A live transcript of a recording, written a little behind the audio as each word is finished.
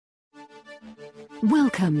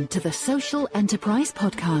Welcome to the Social Enterprise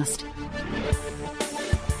Podcast.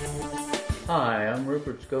 Hi, I'm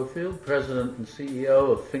Rupert Schofield, President and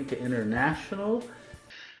CEO of Finca International.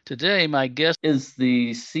 Today, my guest is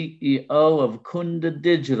the CEO of Kuunda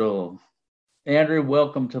Digital. Andrew,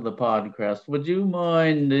 welcome to the podcast. Would you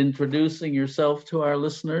mind introducing yourself to our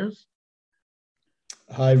listeners?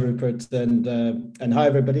 Hi, Rupert, and hi,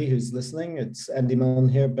 everybody who's listening. It's Andy Milne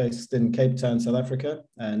here, based in Cape Town, South Africa,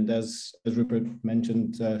 and as Rupert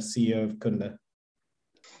mentioned, CEO of Kuunda.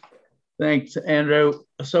 Thanks, Andrew.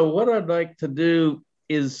 So what I'd like to do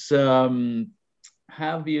is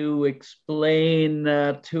have you explain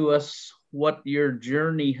to us what your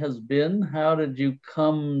journey has been. How did you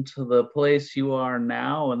come to the place you are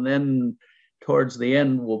now? And then towards the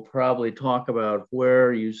end, we'll probably talk about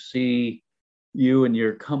where you see you and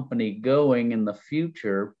your company going in the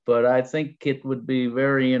future. But I think it would be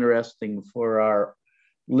very interesting for our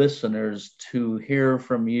listeners to hear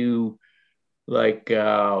from you, like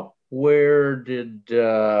where did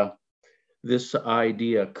this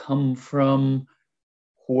idea come from?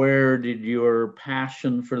 Where did your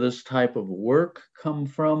passion for this type of work come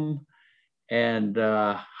from? And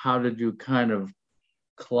how did you kind of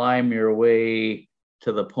climb your way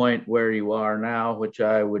to the point where you are now, which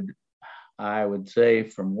I would say,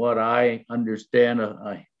 from what I understand,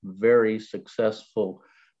 a very successful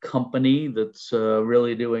company that's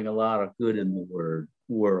really doing a lot of good in the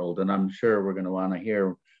world. And I'm sure we're going to want to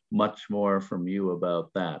hear much more from you about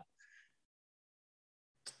that.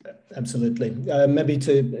 Absolutely. Maybe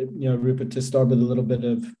to, Rupert, to start with a little bit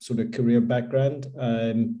of sort of career background.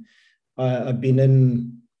 I've been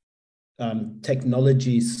in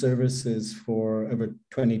technology services for over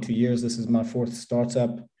 22 years. This is my fourth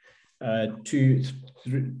startup.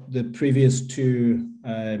 The previous two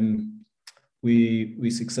we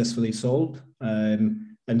successfully sold,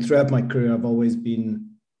 and throughout my career I've always been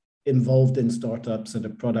involved in startups at a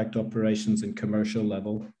product operations and commercial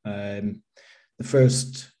level. The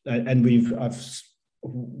first, and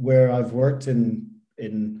where I've worked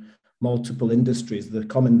in multiple industries, the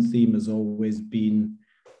common theme has always been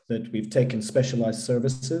that we've taken specialized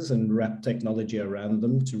services and wrapped technology around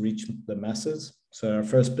them to reach the masses. So our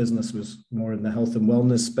first business was more in the health and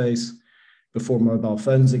wellness space before mobile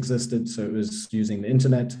phones existed. So it was using the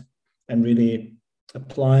internet and really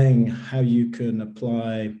applying how you can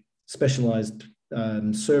apply specialized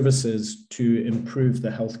services to improve the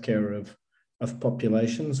healthcare of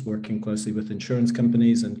populations, working closely with insurance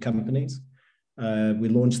companies and companies. We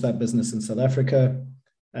launched that business in South Africa,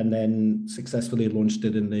 and then successfully launched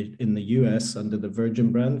it in the US under the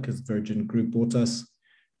Virgin brand, because Virgin Group bought us.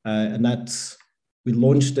 We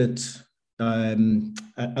launched it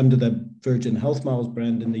under the Virgin Health Miles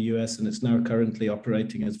brand in the US, and it's now currently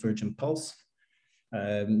operating as Virgin Pulse.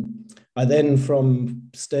 I then, from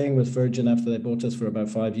staying with Virgin after they bought us for about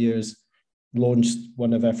 5 years, launched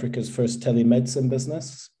one of Africa's first telemedicine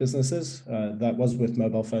businesses. That was with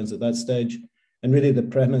mobile phones at that stage. And really the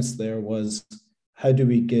premise there was, how do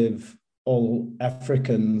we give all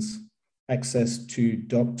Africans access to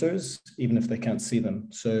doctors, even if they can't see them?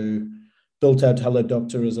 So built out Hello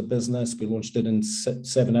Doctor as a business. We launched it in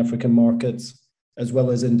 7 African markets, as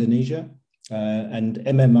well as Indonesia. And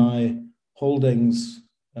MMI Holdings,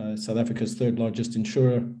 South Africa's third largest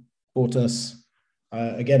insurer, bought us.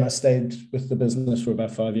 Again, I stayed with the business for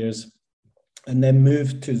about 5 years, and then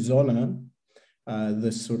moved to Zona,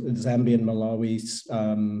 this sort of Zambian Malawi's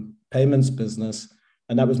payments business.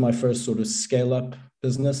 And that was my first sort of scale-up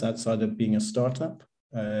business outside of being a startup.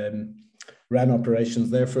 Ran operations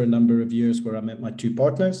there for a number of years, where I met my 2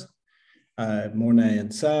 partners, Mornay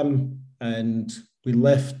and Sam, and we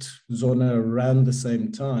left Zona around the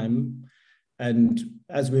same time. And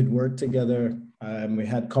as we'd worked together, we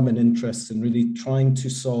had common interests in really trying to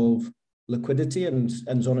solve liquidity, and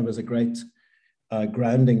Zona was a great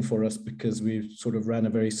grounding for us, because we sort of ran a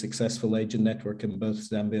very successful agent network in both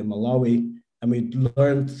Zambia and Malawi. And we'd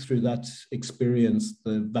learned through that experience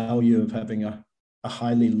the value of having a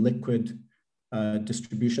highly liquid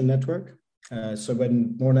distribution network. So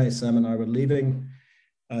when Mornay, Sam and I were leaving,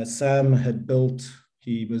 Sam had built,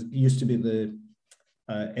 he used to be the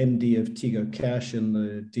MD of Tigo Cash in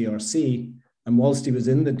the DRC. And whilst he was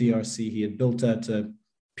in the DRC, he had built out a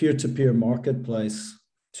peer-to-peer marketplace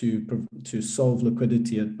to solve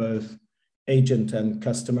liquidity at both agent and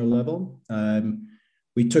customer level.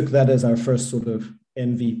 We took that as our first sort of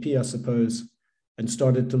MVP, I suppose, and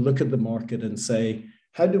started to look at the market and say,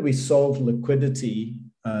 how do we solve liquidity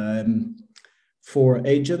for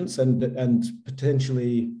agents and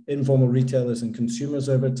potentially informal retailers and consumers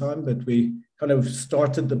over time? But we kind of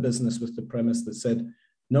started the business with the premise that said,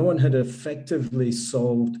 no one had effectively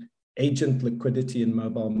solved agent liquidity in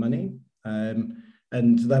mobile money. And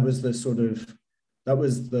that was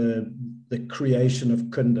the creation of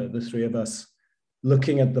Kuunda, the three of us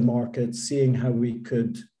looking at the market, seeing how we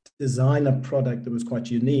could design a product that was quite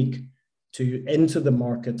unique to enter the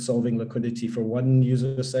market solving liquidity for one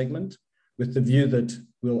user segment, with the view that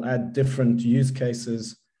we'll add different use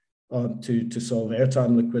cases to solve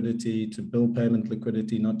airtime liquidity, to bill payment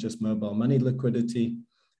liquidity, not just mobile money liquidity,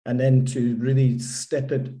 and then to really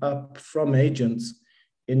step it up from agents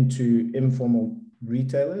into informal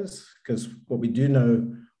retailers. Because what we do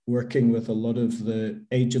know, working with a lot of the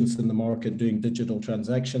agents in the market doing digital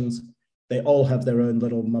transactions, they all have their own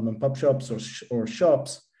little mom and pop shops or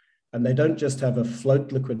shops, and they don't just have a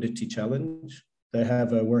float liquidity challenge, they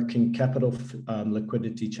have a working capital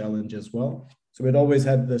liquidity challenge as well. So we'd always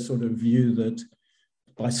had the sort of view that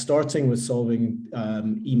by starting with solving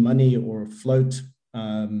e-money or float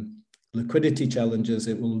liquidity challenges,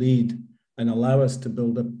 it will lead and allow us to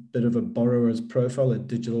build a bit of a borrower's profile, a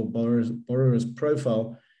digital borrower's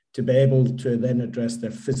profile, to be able to then address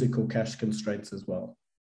their physical cash constraints as well.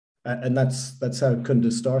 And that's how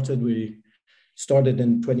Kuunda started. We started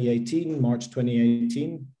in 2018, March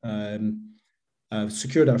 2018,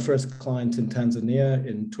 secured our first client in Tanzania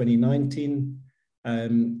in 2019.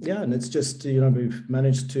 And it's just, we've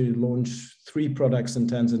managed to launch 3 products in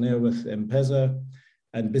Tanzania with M-Pesa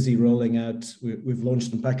and busy rolling out. We've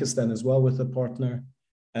launched in Pakistan as well with a partner,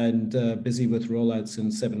 and busy with rollouts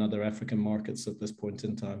in 7 other African markets at this point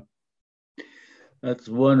in time. That's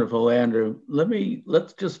wonderful, Andrew.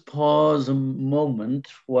 Let's just pause a moment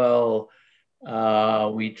while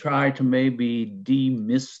we try to maybe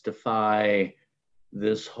demystify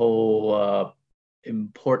this whole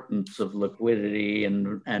importance of liquidity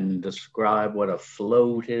and describe what a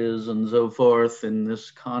float is and so forth in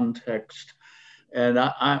this context. And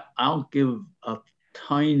I'll give a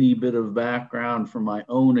tiny bit of background from my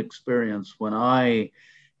own experience when I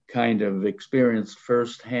kind of experienced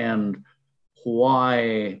firsthand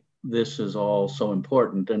why this is all so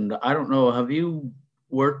important. And I don't know, have you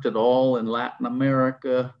worked at all in Latin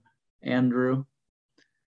America, Andrew?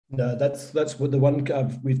 No, that's what the one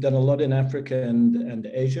we've done a lot in Africa and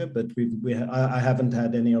Asia, but I haven't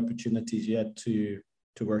had any opportunities yet to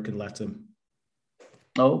work in Latin.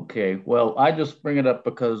 Okay, well, I just bring it up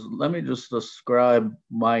because let me just describe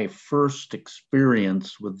my first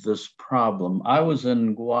experience with this problem. I was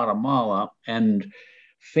in Guatemala, and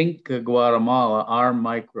Finca Guatemala, our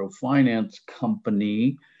microfinance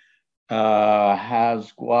company,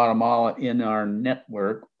 has Guatemala in our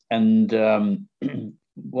network, and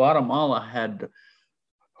Guatemala had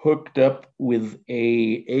hooked up with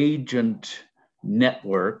a agent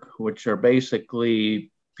network, which are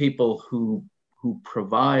basically people who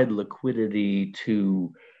provide liquidity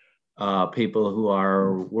to people who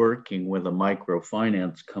are working with a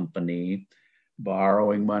microfinance company,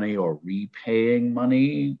 borrowing money or repaying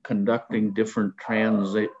money, conducting different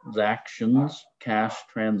transactions, cash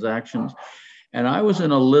transactions. And I was in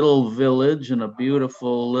a little village in a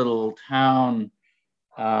beautiful little town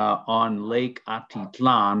on Lake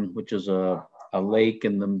Atitlan, which is a lake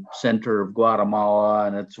in the center of Guatemala,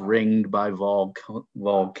 and it's ringed by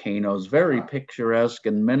volcanoes, very picturesque.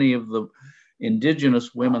 And many of the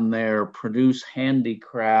indigenous women there produce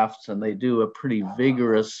handicrafts, and they do a pretty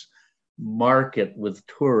vigorous market with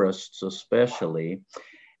tourists especially.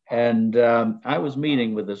 And I was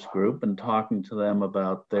meeting with this group and talking to them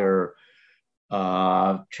about their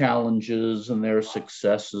challenges and their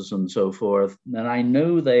successes and so forth. And I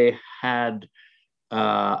knew they had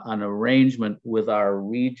an arrangement with our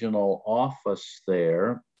regional office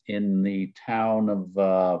there in the town of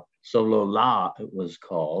Solola, it was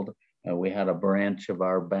called. We had a branch of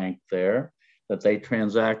our bank there that they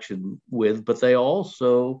transacted with, but they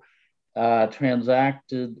also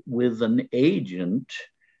transacted with an agent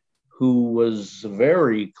who was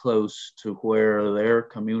very close to where their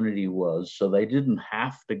community was. So they didn't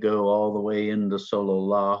have to go all the way into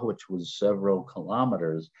Solola, which was several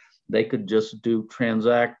kilometers. They could just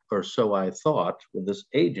transact, or so I thought, with this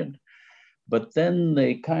agent. But then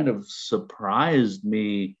they kind of surprised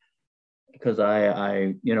me because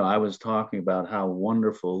I was talking about how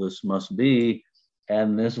wonderful this must be.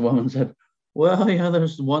 And this woman said, well, yeah,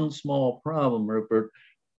 there's one small problem, Rupert.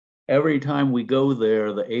 Every time we go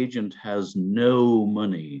there, the agent has no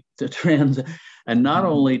money to transact. And not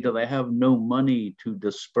only do they have no money to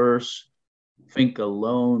disperse Finca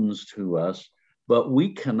loans to us, but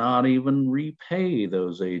we cannot even repay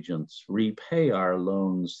our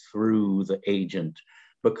loans through the agent,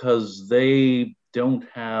 because they don't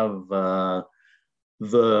have the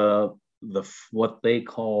what they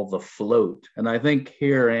call the float. And I think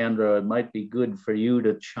here, Andrew, it might be good for you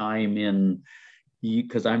to chime in,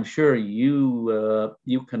 because I'm sure you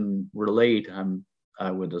can relate.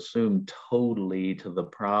 I would assume totally to the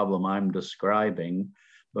problem I'm describing,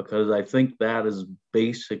 because I think that is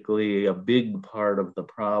basically a big part of the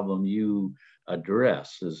problem you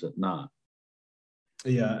address, is it not?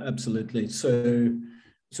 Yeah, absolutely. So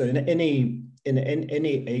in any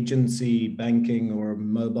agency, banking, or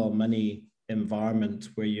mobile money environment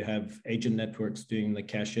where you have agent networks doing the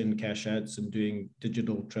cash in, cash outs, and doing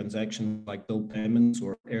digital transactions like bill payments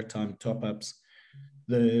or airtime top ups,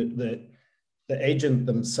 the agent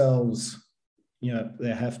themselves,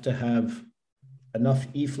 they have to have enough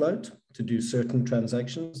e-float to do certain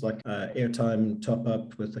transactions like airtime top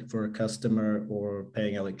up for a customer, or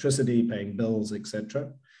paying electricity, paying bills,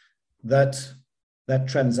 etc. That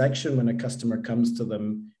transaction, when a customer comes to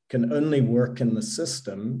them, can only work in the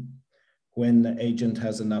system when the agent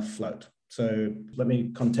has enough float. So let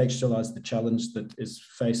me contextualize the challenge that is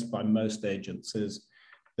faced by most agents is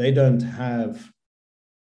they don't have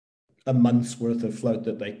a month's worth of float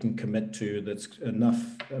that they can commit to that's enough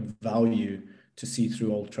value to see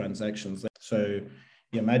through all transactions. So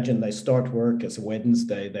you imagine they start work, it's a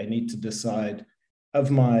Wednesday, they need to decide, of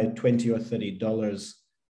my $20 or $30,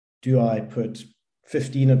 do I put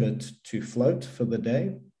 15 of it to float for the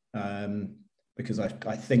day? Because I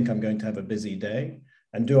think I'm going to have a busy day.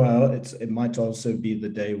 And it might also be the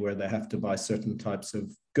day where they have to buy certain types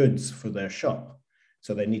of goods for their shop.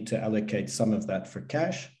 So they need to allocate some of that for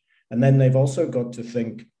cash. And then they've also got to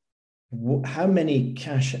think, how many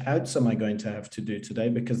cash outs am I going to have to do today?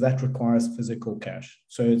 Because that requires physical cash.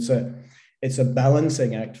 So it's a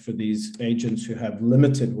balancing act for these agents who have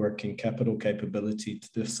limited working capital capability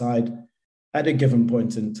to decide at a given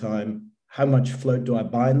point in time, how much float do I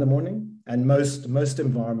buy in the morning? And most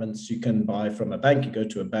environments you can buy from a bank. You go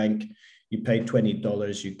to a bank, you pay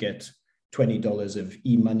 $20, you get $20 of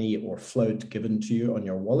e-money or float given to you on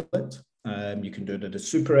your wallet. You can do it at a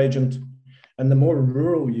super agent. And the more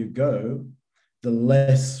rural you go, the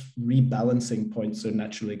less rebalancing points are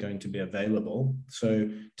naturally going to be available. So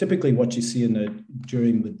typically what you see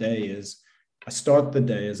during the day is I start the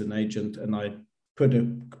day as an agent and I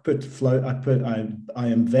I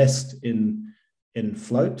invest in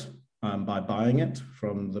float by buying it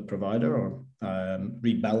from the provider, or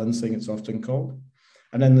rebalancing, it's often called.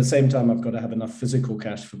 And then at the same time, I've got to have enough physical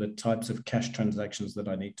cash for the types of cash transactions that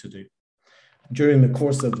I need to do. During the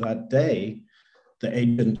course of that day, the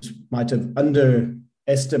agent might have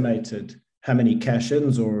underestimated how many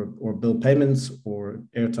cash-ins or bill payments or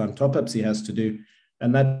airtime top-ups he has to do.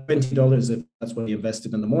 And that $20, if that's what he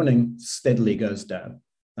invested in the morning, steadily goes down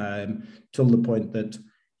till the point that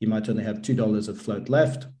he might only have $2 of float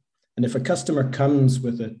left. And if a customer comes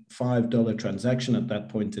with a $5 transaction at that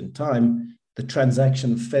point in time, the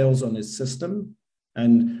transaction fails on his system.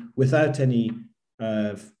 And without any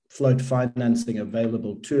float financing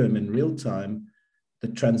available to him in real time, the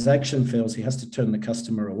transaction fails, he has to turn the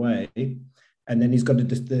customer away. And then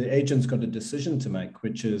the agent's got a decision to make,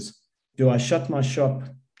 which is, do I shut my shop,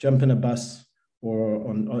 jump in a bus or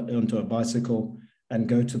onto a bicycle and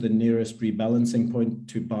go to the nearest rebalancing point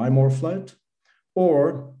to buy more float?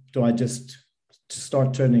 Or do I just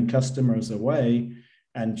start turning customers away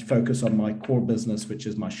and focus on my core business, which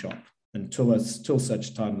is my shop, until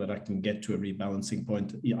such time that I can get to a rebalancing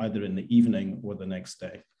point either in the evening or the next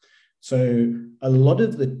day? So a lot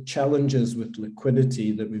of the challenges with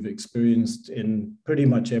liquidity that we've experienced in pretty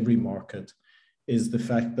much every market is the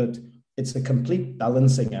fact that it's a complete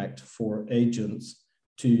balancing act for agents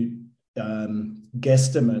to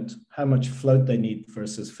guesstimate how much float they need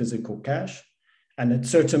versus physical cash. And at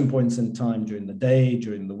certain points in time during the day,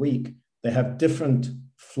 during the week, they have different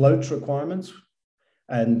float requirements.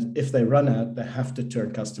 And if they run out, they have to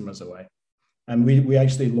turn customers away. And we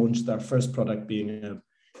actually launched our first product being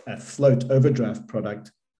a float overdraft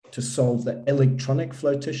product to solve the electronic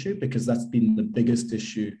float issue, because that's been the biggest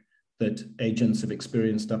issue that agents have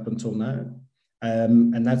experienced up until now.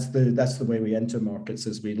 And that's the way we enter markets,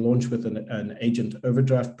 is we launch with an agent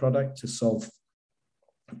overdraft product to solve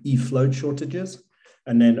e-float shortages.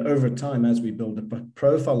 And then over time, as we build a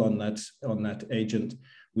profile on that agent,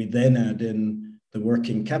 we then add in the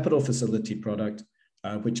working capital facility product,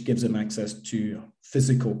 which gives him access to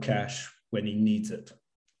physical cash when he needs it.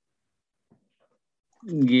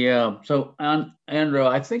 Yeah. So, Andrew,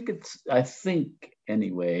 I think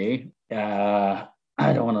anyway, I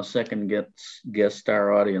don't want to second guess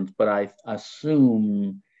our audience, but I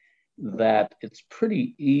assume that it's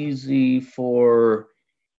pretty easy for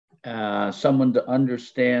someone to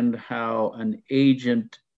understand how an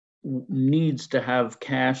agent needs to have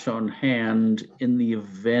cash on hand in the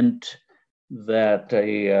event that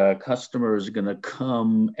a customer is going to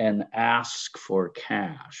come and ask for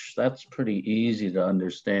cash. That's pretty easy to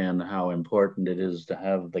understand how important it is to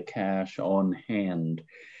have the cash on hand.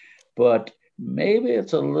 But maybe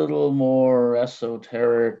it's a little more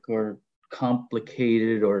esoteric or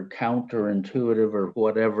complicated or counterintuitive or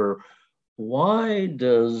whatever. Why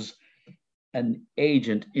does an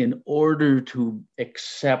agent, in order to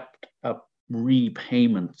accept a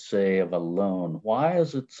repayment, say, of a loan, why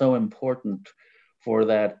is it so important for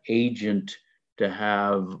that agent to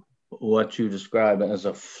have what you describe as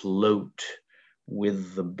a float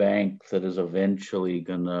with the bank that is eventually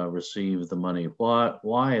going to receive the money?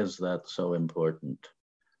 Why is that so important?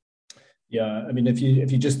 Yeah, I mean, if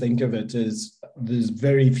you just think of it as there's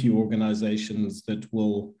very few organizations that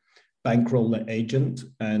will bankroll the agent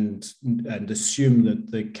and assume that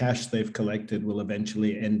the cash they've collected will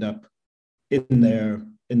eventually end up in their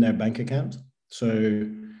bank account. So,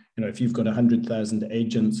 if you've got 100,000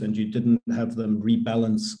 agents and you didn't have them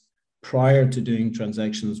rebalance prior to doing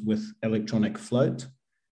transactions with electronic float,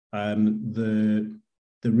 the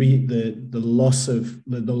loss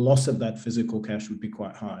of that physical cash would be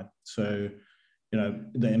quite high. So, the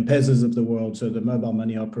M-Pesas of the world, so the mobile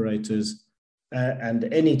money operators, and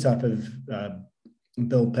any type of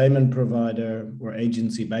bill payment provider or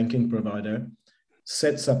agency banking provider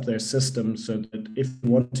sets up their system so that if you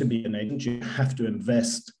want to be an agent, you have to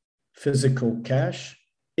invest physical cash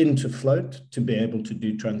into float to be able to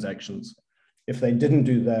do transactions. If they didn't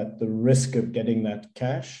do that, the risk of getting that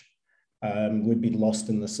cash would be lost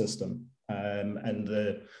in the system. And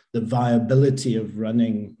the viability of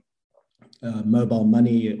running mobile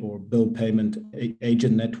money or bill payment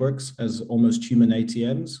agent networks as almost human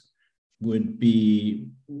ATMs would be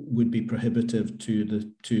prohibitive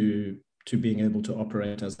to being able to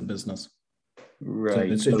operate as a business.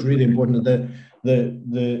 Right. So it's really important that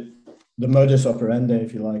the modus operandi,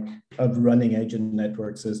 if you like, of running agent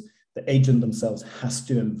networks is the agent themselves has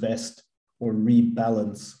to invest or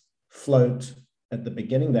rebalance float at the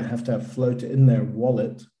beginning. They have to have float in their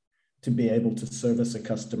wallet to be able to service a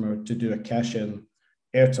customer, to do a cash-in,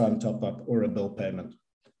 airtime top-up, or a bill payment.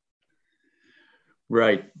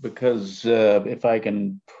 Right, because if I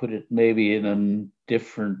can put it maybe in a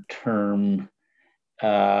different term,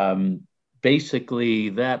 basically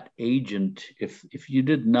that agent, if you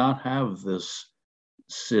did not have this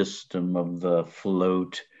system of the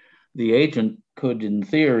float, the agent could, in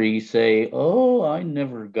theory, say, "Oh, I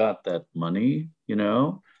never got that money," I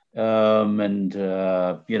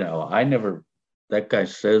never. That guy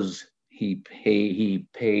says he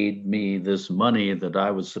paid me this money that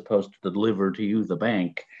I was supposed to deliver to you, the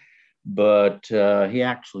bank, but he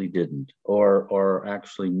actually didn't, or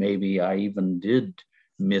actually maybe I even did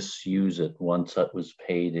misuse it once it was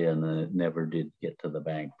paid in and it never did get to the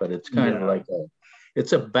bank. But it's kind of like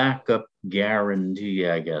it's a backup guarantee,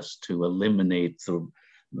 I guess, to eliminate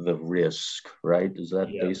the risk, right? Is that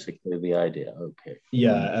basically the idea? Okay.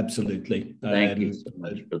 Yeah, absolutely. Thank you so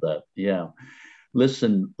much for that. Yeah.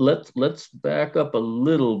 Listen, let's back up a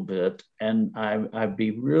little bit, and I'd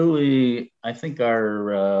be really, I think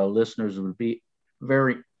our listeners would be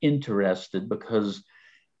very interested because,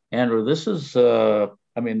 Andrew, this is, okay,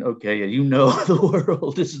 the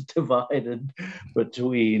world is divided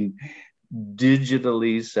between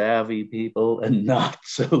digitally savvy people and not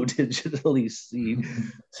so digitally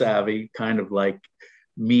savvy, kind of like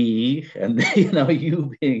me and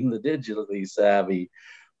you being the digitally savvy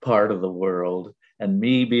part of the world and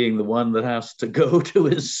me being the one that has to go to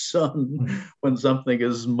his son when something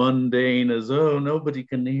as mundane as, "Oh, nobody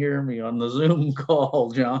can hear me on the Zoom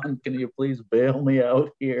call, John, can you please bail me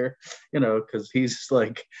out here?" Because he's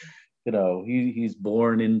like, he's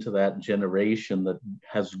born into that generation that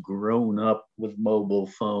has grown up with mobile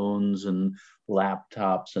phones and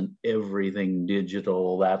laptops and everything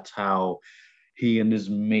digital. That's how he and his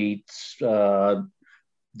mates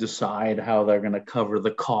decide how they're going to cover the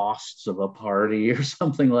costs of a party or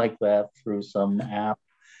something like that through some app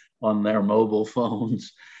on their mobile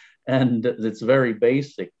phones. And it's very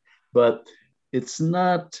basic, but it's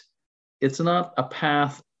not a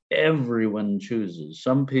path everyone chooses.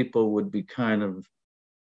 Some people would be kind of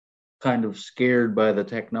scared by the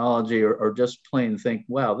technology, or just plain think,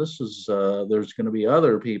 wow, this is there's going to be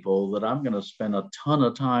other people that I'm going to spend a ton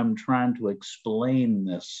of time trying to explain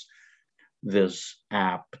this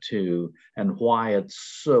app to and why it's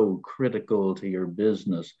so critical to your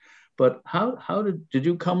business. But how did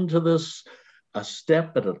you come to this a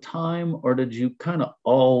step at a time, or did you kind of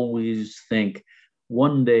always think,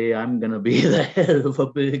 one day I'm going to be the head of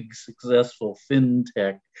a big, successful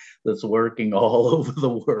fintech that's working all over the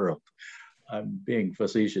world. I'm being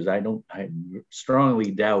facetious. I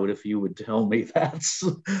strongly doubt if you would tell me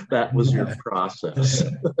that was your process.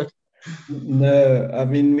 No, I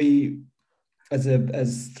mean,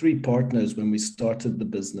 as three partners when we started the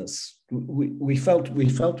business, we felt we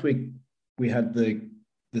had the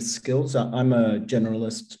skills. I'm a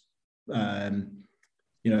generalist,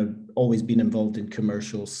 always been involved in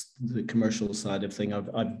the commercial side of thing.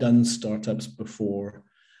 I've done startups before.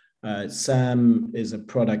 Sam is a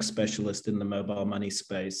product specialist in the mobile money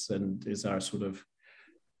space and is our sort of,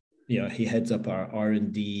 he heads up our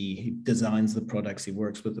R&D, he designs the products, he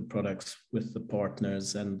works with the products, with the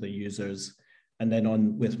partners and the users. And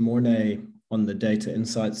then with Mornay on the data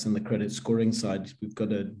insights and the credit scoring side, we've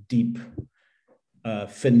got a deep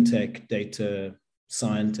fintech data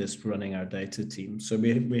scientist running our data team. So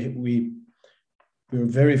we were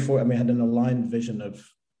very and we had an aligned vision of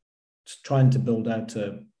trying to build out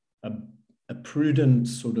a prudent,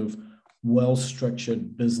 sort of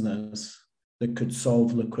well-structured business that could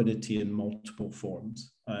solve liquidity in multiple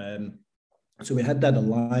forms. So we had that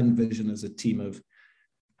aligned vision as a team of,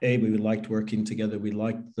 we liked working together. We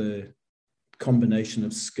liked the combination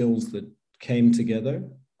of skills that came together.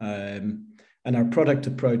 And our product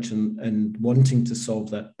approach and wanting to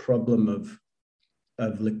solve that problem of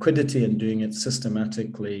liquidity and doing it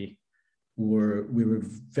systematically, we were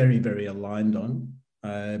very, very aligned on.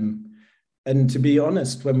 And to be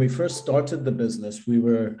honest, when we first started the business, we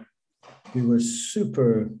were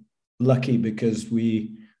super lucky because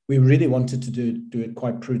we really wanted to do it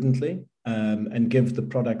quite prudently and give the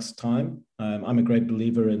products time. I'm a great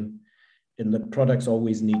believer in the products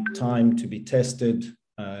always need time to be tested,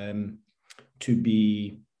 to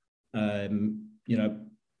be, they're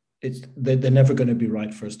never going to be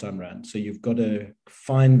right first time around. So you've got to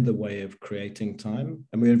find the way of creating time.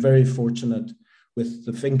 And we are very fortunate with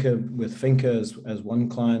Finca as one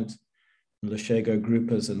client, Lashego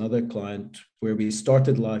Group as another client, where we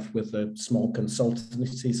started life with a small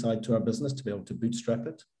consultancy side to our business to be able to bootstrap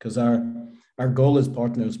it. Because our goal as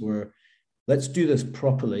partners were, let's do this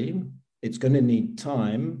properly. It's going to need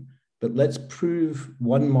time, but let's prove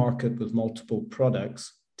one market with multiple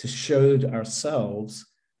products to show ourselves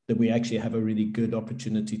that we actually have a really good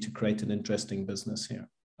opportunity to create an interesting business here.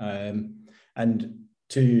 And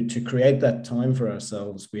to create that time for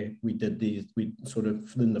ourselves, we sort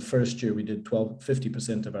of, in the first year, we did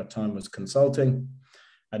 50% of our time was consulting.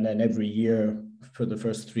 And then every year for the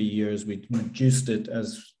first 3 years, we reduced it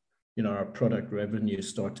as, our product revenue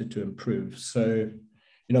started to improve. So,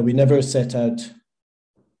 we never set out,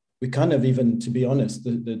 we kind of even, to be honest,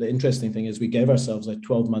 the interesting thing is we gave ourselves a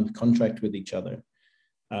 12-month contract with each other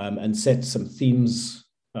and set some themes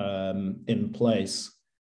in place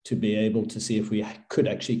to be able to see if we could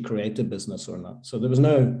actually create a business or not. So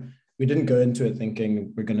we didn't go into it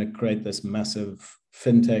thinking we're going to create this massive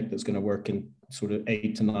fintech that's going to work in sort of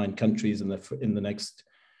 8 to 9 countries in the next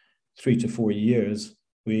 3 to 4 years.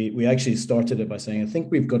 We actually started it by saying, I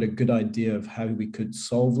think we've got a good idea of how we could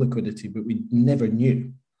solve liquidity, but we never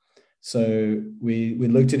knew. So we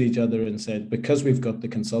looked at each other and said, because we've got the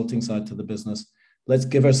consulting side to the business, let's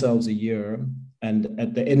give ourselves a year. And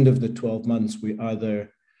at the end of the 12 months, we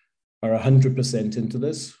either are 100% into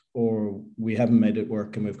this or we haven't made it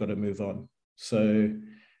work and we've got to move on. So,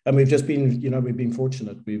 and we've just been, we've been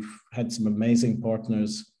fortunate. We've had some amazing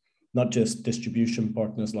partners, not just distribution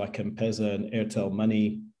partners like M-Pesa and Airtel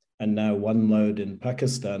Money, and now OneLoad in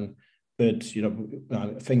Pakistan, but,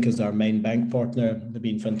 Finca is our main bank partner. They've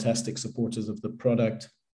been fantastic supporters of the product.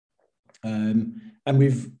 And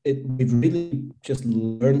we've really just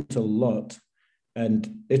learned a lot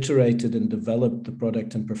and iterated and developed the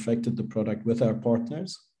product and perfected the product with our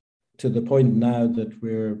partners to the point now that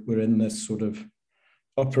we're in this sort of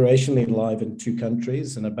operationally live in 2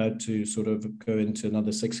 countries and about to sort of go into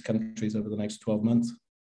another 6 countries over the next 12 months.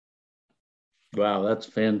 Wow, that's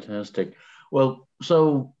fantastic. Well,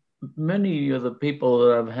 so many of the people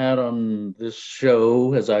that I've had on this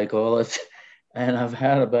show, as I call it, and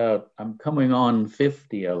I'm coming on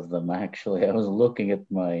 50 of them, actually. I was looking at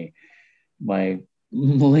my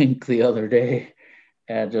link the other day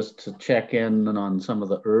just to check in on some of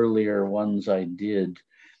the earlier ones I did,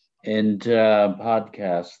 and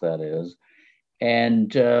podcasts, that is.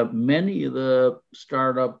 And many of the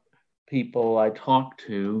startup people I talked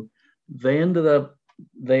to,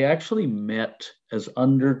 they actually met as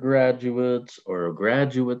undergraduates or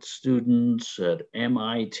graduate students at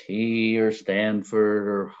MIT or Stanford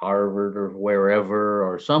or Harvard or wherever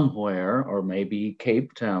or somewhere, or maybe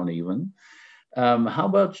Cape Town even. How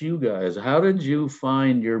about you guys? How did you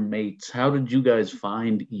find your mates? How did you guys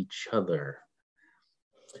find each other?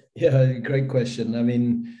 Yeah, great question. I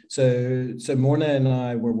mean, so Morna and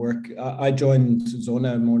I I joined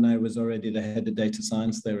Zona. Morna was already the head of data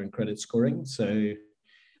science there in credit scoring. So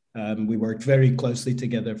we worked very closely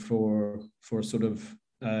together for sort of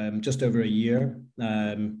just over a year.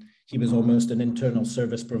 He was almost an internal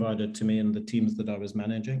service provider to me and the teams that I was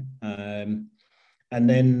managing. And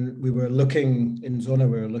then we were looking in Zona.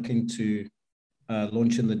 We were looking to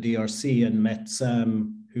launch in the DRC and met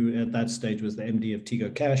Sam, who at that stage was the MD of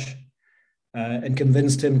Tigo Cash, and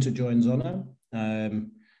convinced him to join Zona.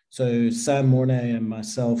 So Sam Mornay and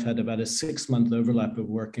myself had about a 6-month overlap of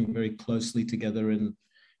working very closely together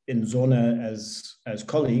in Zona as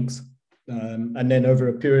colleagues. And then over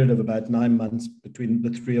a period of about 9 months between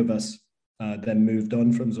the three of us, then moved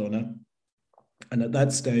on from Zona. And at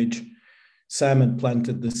that stage, Sam had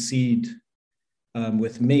planted the seed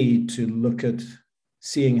with me to look at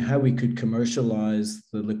seeing how we could commercialize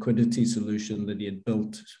the liquidity solution that he had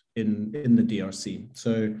built in the DRC.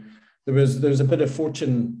 So there was a bit of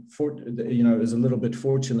fortune, it was a little bit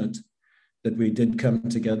fortunate that we did come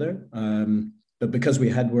together. But because we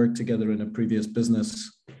had worked together in a previous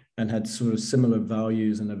business and had sort of similar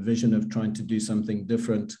values and a vision of trying to do something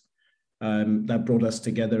different, that brought us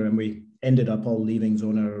together, and we ended up all leaving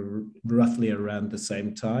Zona roughly around the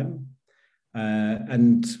same time.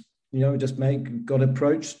 And got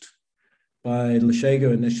approached by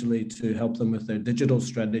Leshego initially to help them with their digital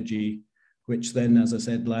strategy, which then, as I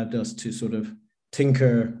said, allowed us to sort of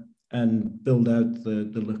tinker and build out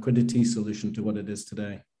the liquidity solution to what it is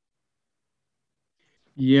today.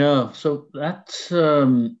 Yeah, so that's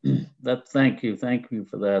thank you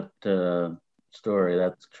for that story.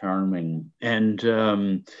 That's charming. And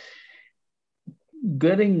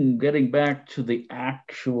getting back to the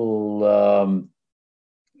actual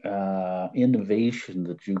innovation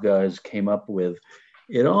that you guys came up with,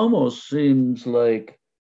 it almost seems like,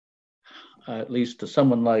 at least to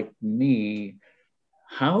someone like me,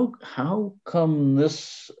 how come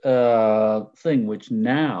this thing, which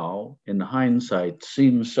now in hindsight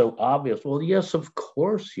seems so obvious? Well, yes, of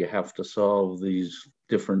course you have to solve these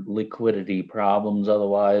different liquidity problems,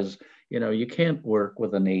 otherwise you can't work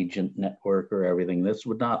with an agent network or everything. This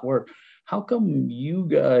would not work. How come you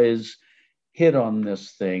guys hit on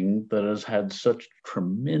this thing that has had such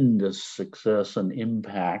tremendous success and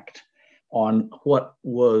impact on what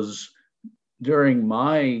was, during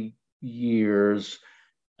my years,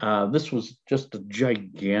 this was just a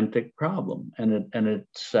gigantic problem, and it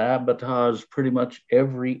sabotaged pretty much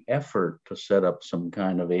every effort to set up some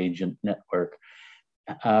kind of agent network.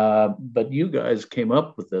 But you guys came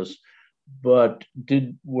up with this. But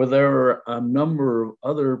were there a number of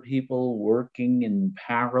other people working in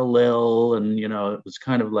parallel, and it was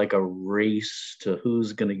kind of like a race to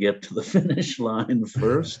who's going to get to the finish line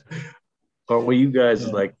first? Or were you guys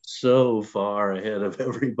like so far ahead of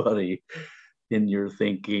everybody in your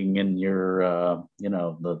thinking and your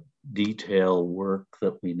the detail work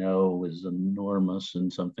that we know is enormous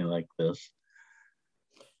in something like this?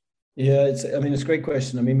 Yeah, it's a great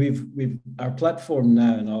question. I mean, we've our platform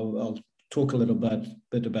now, and I'll talk a little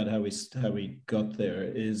bit about how we got there.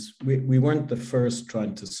 Is we weren't the first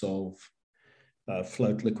trying to solve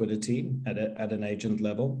float liquidity at an agent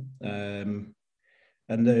level, and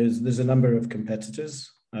there's a number of competitors,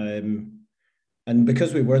 and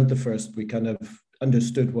because we weren't the first, we kind of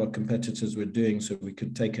understood what competitors were doing, so we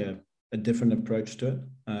could take a different approach to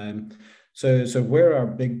it. So where our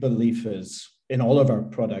big belief is in all of our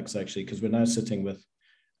products, actually, because we're now sitting with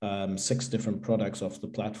 6 different products off the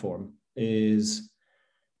platform, is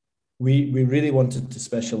we really wanted to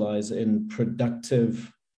specialize in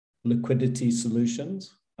productive liquidity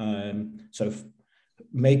solutions. So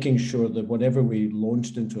making sure that whatever we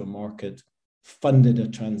launched into a market funded a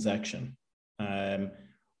transaction,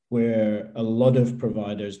 where a lot of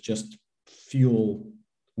providers just fuel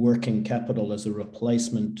working capital as a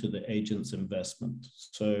replacement to the agent's investment.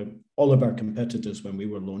 So all of our competitors, when we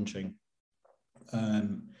were launching,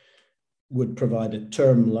 would provide a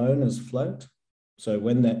term loan as float. So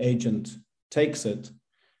when the agent takes it,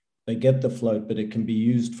 they get the float, but it can be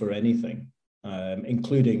used for anything,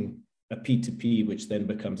 including a P2P, which then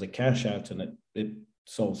becomes a cash out, and it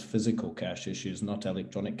solves physical cash issues, not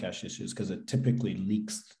electronic cash issues, because it typically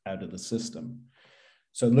leaks out of the system.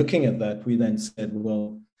 So looking at that, we then said,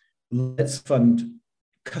 well, let's fund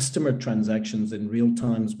customer transactions in real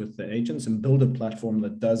times with the agents and build a platform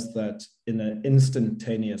that does that in an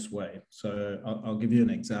instantaneous way. So I'll give you an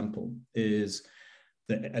example. Is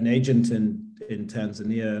that an agent in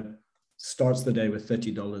Tanzania starts the day with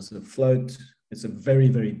 $30 of float. It's a very,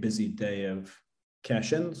 very busy day of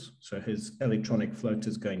cash-ins. So his electronic float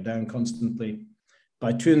is going down constantly.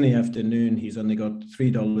 By 2 p.m, he's only got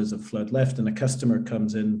 $3 of float left, and a customer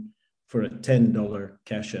comes in for a $10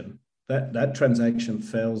 cash-in. That transaction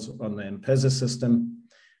fails on the M-Pesa system.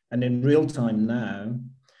 And in real time now,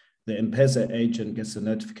 the M-Pesa agent gets a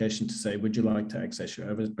notification to say, would you like to access your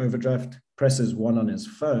overdraft? Presses 1 on his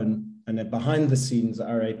phone, and then behind the scenes,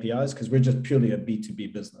 our APIs, because we're just purely a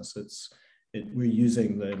B2B business. We're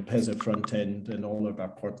using the M-Pesa front end and all of our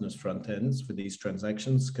partners' front ends for these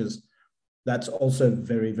transactions, because that's also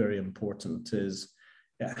very, very important. Is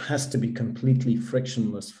it has to be completely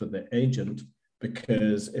frictionless for the agent,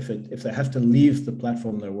 because if they have to leave the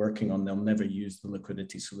platform they're working on, they'll never use the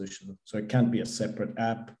liquidity solution. So it can't be a separate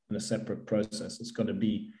app and a separate process. It's got to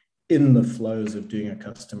be in the flows of doing a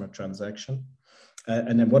customer transaction.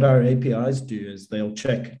 And then what our APIs do is they'll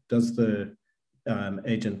check, does the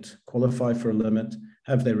agent qualify for a limit?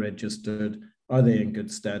 Have they registered? Are they in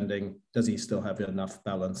good standing? Does he still have enough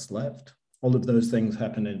balance left? All of those things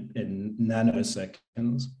happen in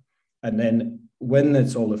nanoseconds. And then when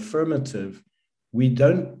it's all affirmative, we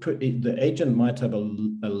don't put, the agent might have a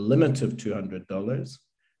limit of $200,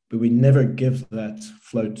 but we never give that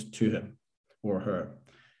float to him or her.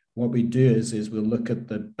 What we do is we'll look at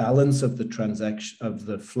the balance of the transaction, of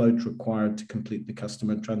the float required to complete the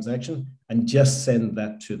customer transaction, and just send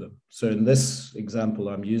that to them. So in this example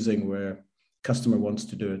I'm using, where customer wants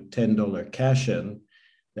to do a $10 cash in,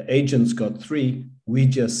 the agent's got 3, we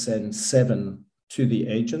just send 7 to the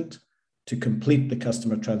agent to complete the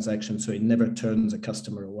customer transaction, so he never turns a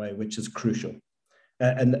customer away, which is crucial.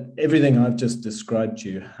 And everything I've just described to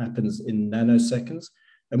you happens in nanoseconds.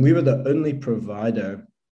 And we were the only provider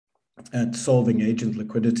at solving agent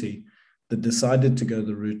liquidity that decided to go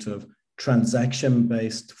the route of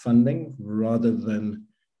transaction-based funding rather than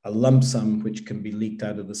a lump sum which can be leaked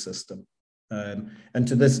out of the system. And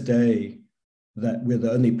to this day, that we're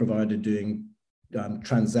the only provider doing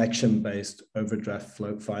transaction-based overdraft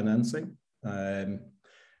float financing.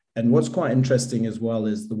 And what's quite interesting as well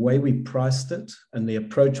is the way we priced it and the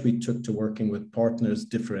approach we took to working with partners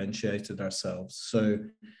differentiated ourselves. So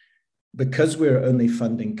because we're only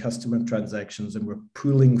funding customer transactions and we're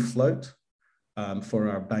pooling float for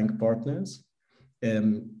our bank partners,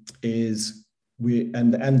 there's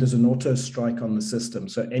an auto strike on the system.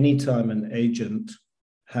 So anytime an agent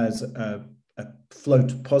has a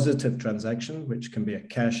float positive transaction, which can be a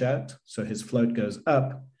cash out, so his float goes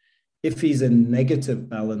up, if he's in negative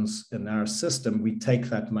balance in our system, we take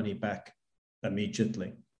that money back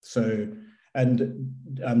immediately. So, and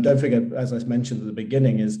don't forget, as I mentioned at the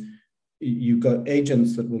beginning, is you've got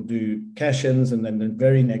agents that will do cash-ins, and then the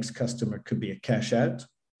very next customer could be a cash out.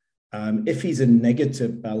 If he's in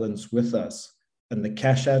negative balance with us and the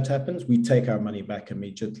cash out happens, we take our money back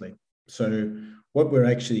immediately. So what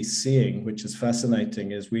we're actually seeing, which is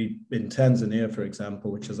fascinating, is we, in Tanzania, for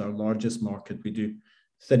example, which is our largest market, we do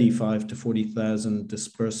 35 to 40,000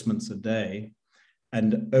 disbursements a day,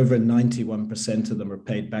 and over 91% of them are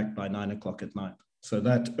paid back by 9 o'clock at night. So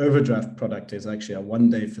that overdraft product is actually a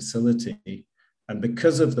one-day facility. And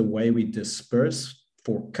because of the way we disperse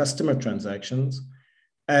for customer transactions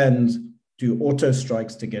and do auto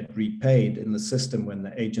strikes to get repaid in the system when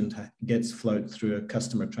the agent gets float through a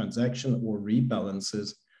customer transaction or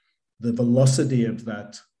rebalances, the velocity of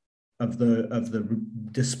that, of the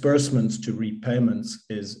disbursements to repayments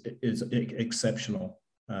is exceptional.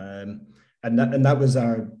 And that was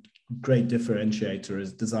our great differentiator,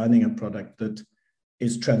 is designing a product that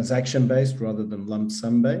is transaction-based rather than lump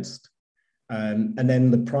sum-based. And then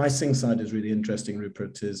the pricing side is really interesting,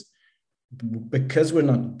 Rupert, is because we're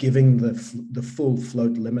not giving the full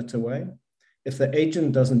float limit away, if the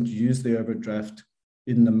agent doesn't use the overdraft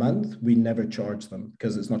in the month, we never charge them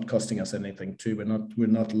because it's not costing us anything too. We're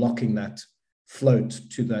not locking that float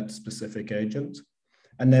to that specific agent.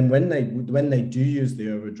 And then when they do use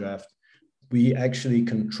the overdraft, we actually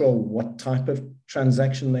control what type of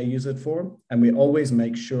transaction they use it for. And we always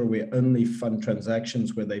make sure we only fund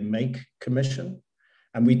transactions where they make commission,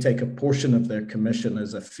 and we take a portion of their commission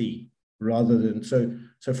as a fee rather than, so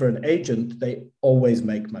for an agent, they always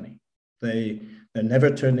make money. They're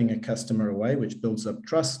never turning a customer away, which builds up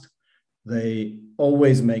trust. They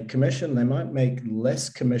always make commission. They might make less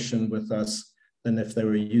commission with us than if they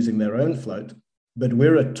were using their own float, but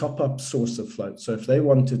we're a top-up source of float. So if they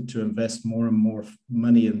wanted to invest more and more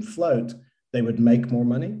money in float, they would make more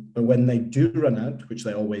money. But when they do run out, which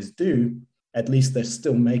they always do, at least they're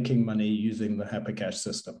still making money using the HyperCash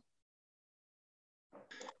system.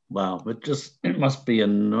 Wow, it must be,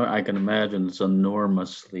 I can imagine it's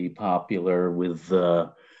enormously popular with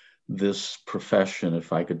this profession,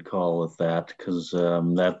 if I could call it that, because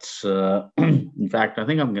that's, in fact, I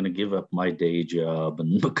think I'm going to give up my day job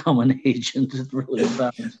and become an agent. It really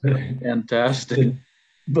sounds fantastic.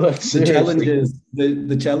 But the challenge seriously, is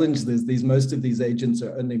the challenge is these most of these agents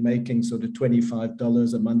are only making sort of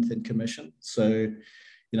 $25 a month in commission. So,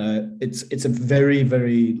 it's a very,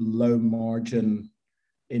 very low margin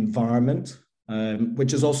environment,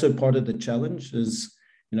 which is also part of the challenge. Is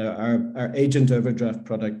our agent overdraft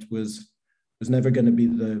product was never going to be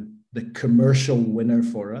the commercial winner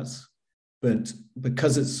for us, but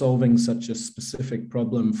because it's solving such a specific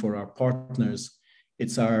problem for our partners,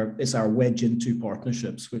 it's our wedge into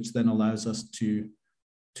partnerships, which then allows us to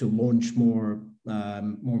launch more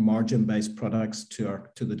margin-based products to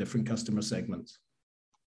the different customer segments.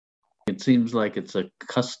 it seems like it's a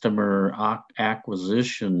customer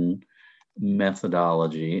acquisition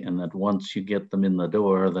methodology, and that once you get them in the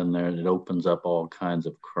door, then it opens up all kinds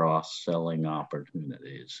of cross-selling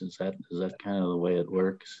opportunities. Is that kind of the way it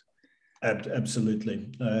works?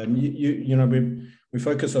 Absolutely. We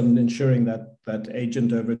focus on ensuring that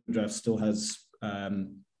agent overdraft still has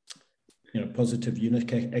positive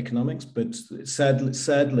unit economics, but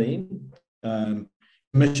sadly,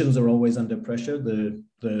 commissions are always under pressure.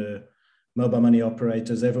 The mobile money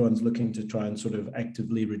operators, everyone's looking to try and sort of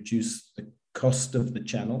actively reduce the cost of the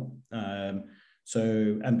channel. And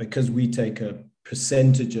because we take a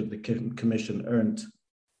percentage of the commission earned,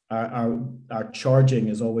 our charging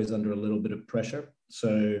is always under a little bit of pressure.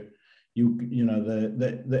 So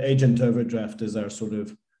the agent overdraft is our sort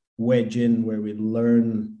of wedge in where we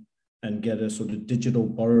learn and get a sort of digital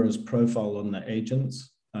borrower's profile on the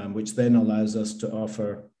agents, which then allows us to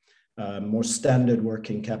offer more standard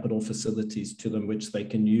working capital facilities to them, which they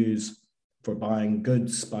can use for buying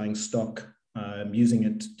goods, buying stock, using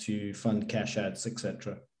it to fund cash ads,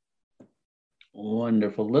 etc.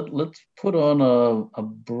 Wonderful. Let's put on a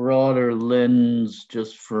broader lens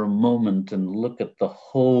just for a moment and look at the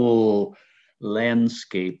whole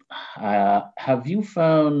landscape. Have you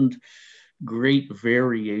found great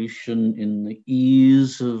variation in the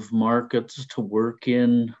ease of markets to work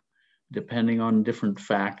in, depending on different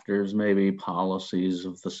factors, maybe policies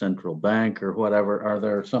of the central bank or whatever? Are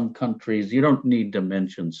there some countries, you don't need to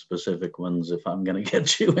mention specific ones if I'm going to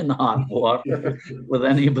get you in hot water with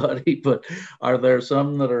anybody, but are there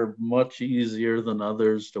some that are much easier than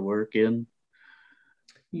others to work in?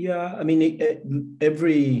 Yeah, I mean,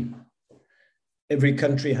 every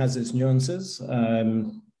country has its nuances.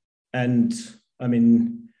 And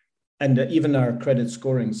even our credit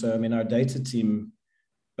scoring. So, I mean, our data team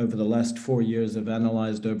over the last 4 years have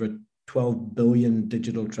analyzed over 12 billion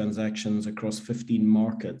digital transactions across 15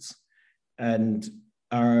 markets. And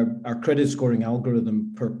our credit scoring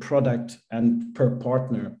algorithm per product and per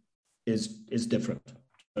partner is different.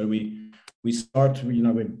 So we start, we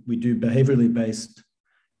do behaviorally based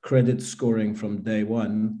credit scoring from day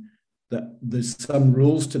one. There's some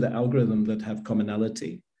rules to the algorithm that have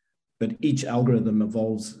commonality, but each algorithm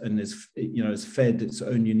evolves and is fed its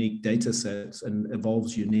own unique data sets and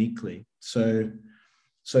evolves uniquely. So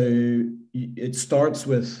it starts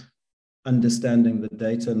with understanding the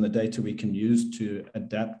data and the data we can use to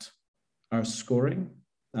adapt our scoring.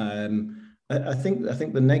 I think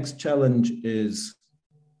the next challenge is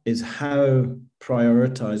how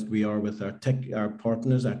prioritized we are with our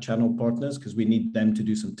partners, our channel partners, because we need them to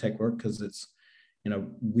do some tech work, because it's,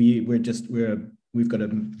 we've got a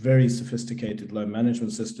very sophisticated loan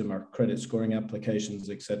management system, our credit scoring applications,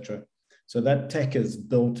 etc. So that tech is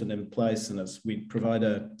built and in place, and as we provide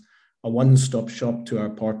a one-stop shop to our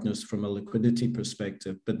partners from a liquidity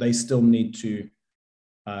perspective, but they still need to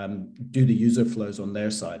do the user flows on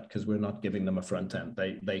their side, because we're not giving them a front end.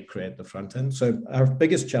 They create the front end. So our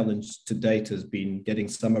biggest challenge to date has been getting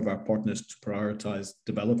some of our partners to prioritize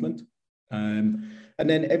development. And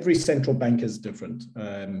then every central bank is different.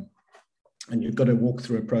 And you've got to walk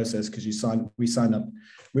through a process, because we sign up.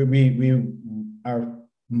 Our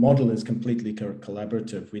model is completely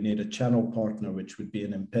collaborative. We need a channel partner, which would be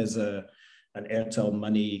an M-Pesa, an Airtel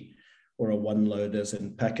Money, or a OneLoad as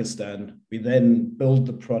in Pakistan. We then build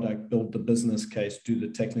the product, build the business case, do the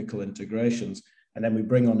technical integrations, and then we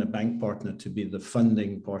bring on a bank partner to be the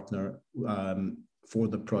funding partner for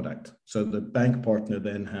the product. So the bank partner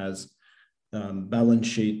then has balance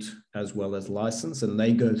sheet as well as license, and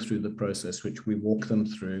they go through the process, which we walk them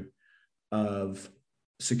through, of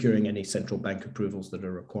securing any central bank approvals that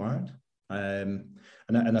are required.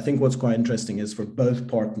 And I think what's quite interesting is for both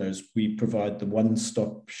partners, we provide the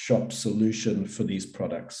one-stop shop solution for these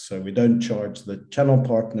products. So we don't charge the channel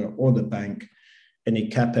partner or the bank any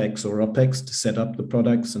CapEx or OpEx to set up the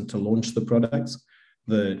products and to launch the products.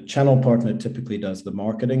 The channel partner typically does the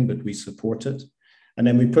marketing, but we support it. And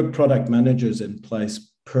then we put product managers in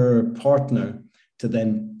place per partner to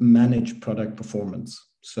then manage product performance.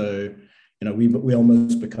 So, we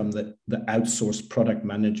almost become the outsourced product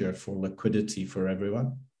manager for liquidity for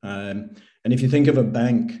everyone. And if you think of a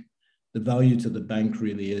bank, the value to the bank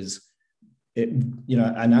really is,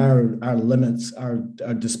 and our limits, our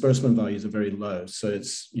disbursement values are very low. So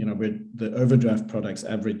it's, the overdraft products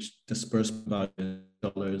average disbursement value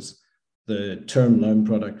dollars. The term loan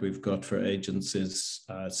product we've got for agents is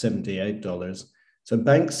 $78. So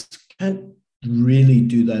banks can't really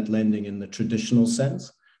do that lending in the traditional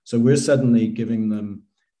sense. So we're suddenly giving them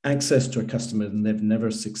access to a customer that they've never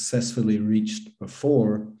successfully reached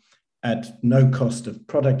before at no cost of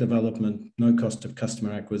product development, no cost of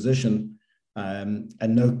customer acquisition, and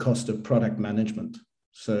no cost of product management,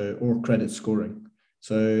 or credit scoring.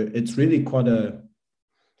 So it's really quite a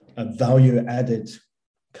value added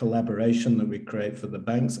collaboration that we create for the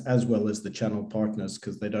banks as well as the channel partners,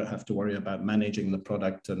 because they don't have to worry about managing the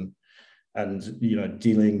product and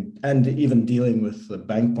dealing with the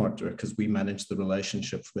bank partner, because we manage the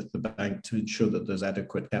relationship with the bank to ensure that there's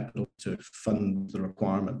adequate capital to fund the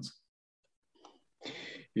requirements.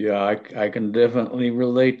 Yeah, I can definitely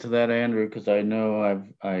relate to that, Andrew, because I know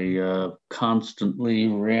I constantly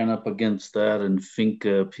ran up against that and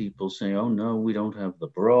Finca people saying, "Oh no, we don't have the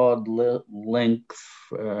broad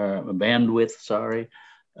bandwidth, sorry,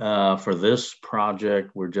 for this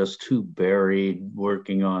project. We're just too buried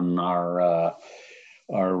working on our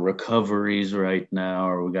recoveries right now,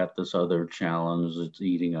 or we got this other challenge that's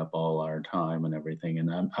eating up all our time and everything."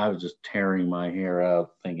 And I was just tearing my hair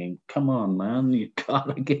out thinking, come on, man, you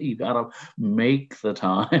gotta make the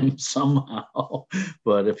time somehow.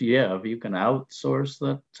 But if you can outsource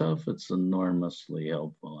that stuff, it's enormously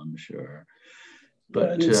helpful, I'm sure.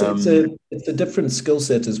 But it's a different skill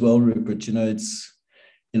set as well, Rupert. You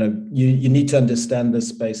need to understand this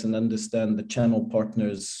space and understand the channel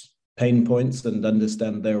partners' pain points and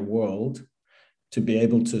understand their world to be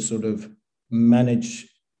able to sort of manage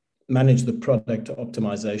the product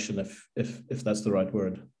optimization, if that's the right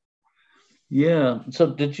word. Yeah.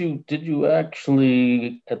 So did you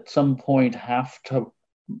actually at some point have to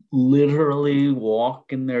literally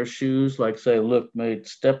walk in their shoes, like say, "Look, mate,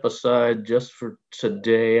 step aside just for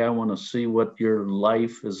today. I want to see what your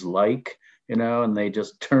life is like," and they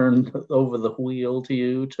just turn over the wheel to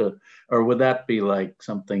you or would that be like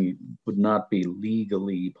something would not be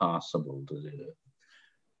legally possible to do?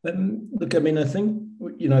 Look, I mean, I think,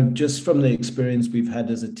 just from the experience we've had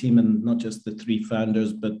as a team, and not just the three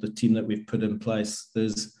founders, but the team that we've put in place,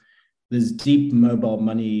 there's deep mobile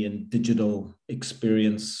money and digital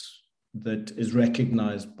experience that is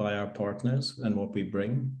recognized by our partners and what we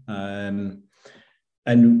bring. And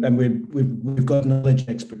we've got knowledge and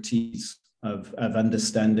expertise of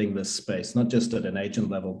understanding this space, not just at an agent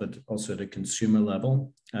level, but also at a consumer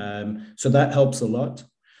level. So that helps a lot.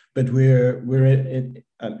 But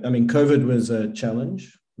COVID was a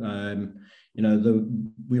challenge.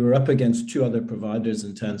 We were up against two other providers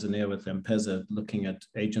in Tanzania with M-Pesa looking at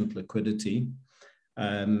agent liquidity.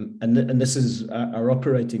 And this is, our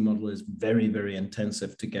operating model is very, very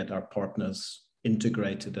intensive to get our partners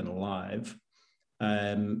integrated and alive.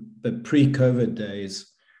 But pre-COVID days,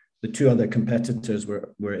 the two other competitors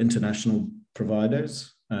were international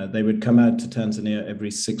providers. They would come out to Tanzania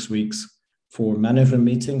every 6 weeks for management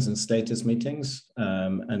meetings and status meetings,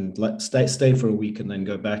 and stay for a week and then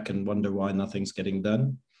go back and wonder why nothing's getting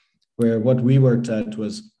done. Where what we worked at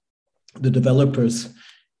was the developers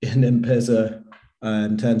in M-Pesa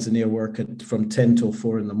and Tanzania work from 10 till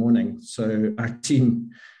 4 in the morning. So our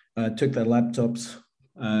team took their laptops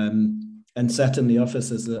and sat in the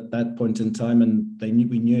offices at that point in time, and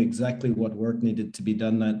we knew exactly what work needed to be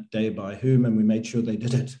done that day by whom, and we made sure they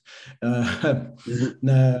did it.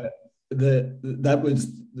 Now,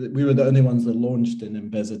 we were the only ones that launched in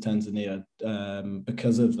M-Pesa Tanzania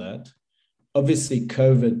because of that. Obviously,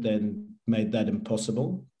 COVID then made that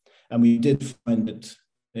impossible, and we did find that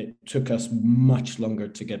it took us much longer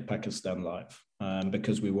to get Pakistan live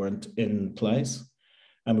because we weren't in place.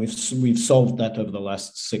 And we've solved that over the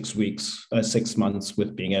last 6 months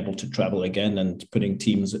with being able to travel again and putting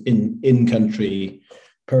teams in country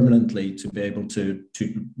permanently to be able to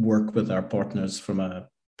work with our partners from a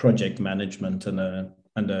project management and a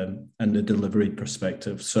delivery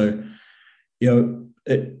perspective. So,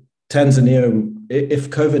 Tanzania,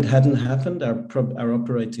 if COVID hadn't happened, our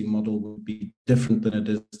operating model would be different than it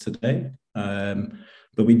is today.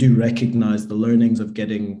 But we do recognize the learnings of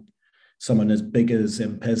getting someone as big as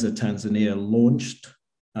M-Pesa Tanzania launched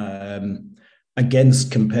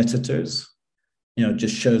against competitors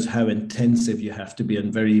just shows how intensive you have to be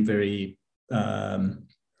and very, very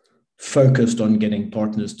focused on getting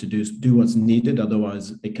partners to do what's needed.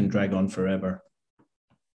 Otherwise, it can drag on forever.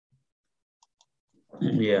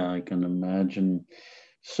 Yeah, I can imagine.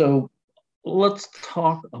 So let's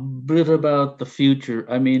talk a bit about the future.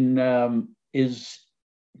 I mean, is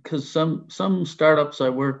because some startups I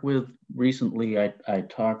work with recently, I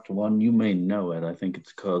talked to one, you may know it. I think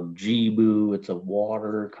it's called Jibu. It's a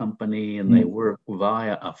water company, and they work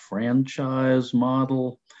via a franchise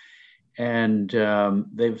model. And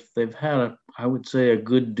they've had I would say, a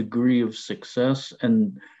good degree of success,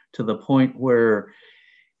 and to the point where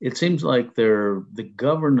it seems like the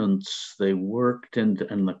governance they worked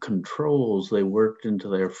into and the controls they worked into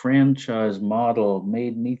their franchise model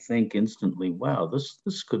made me think instantly, wow,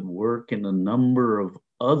 this could work in a number of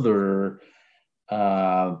other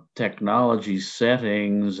technology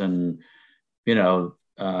settings and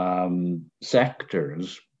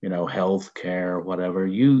sectors, healthcare, whatever.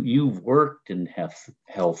 You've worked in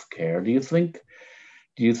healthcare. Do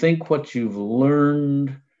you think what you've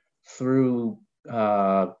learned through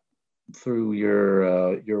your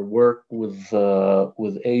work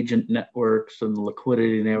with agent networks and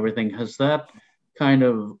liquidity and everything, has that kind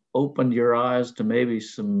of opened your eyes to maybe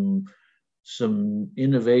some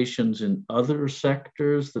innovations in other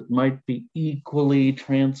sectors that might be equally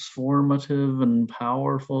transformative and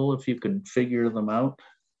powerful if you could figure them out?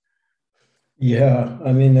 Yeah,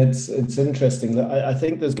 I mean, it's interesting. I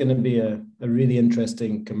think there's going to be a really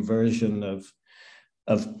interesting conversion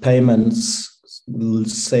of payments,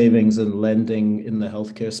 savings, and lending in the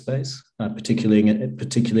healthcare space, particularly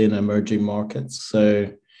in emerging markets.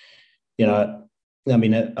 So, I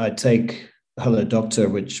mean, I take Hello Doctor,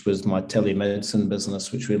 which was my telemedicine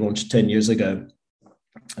business, which we launched 10 years ago.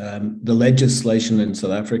 The legislation in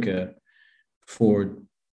South Africa for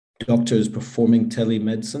doctors performing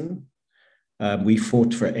telemedicine, we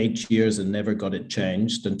fought for 8 years and never got it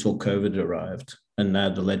changed until COVID arrived. And now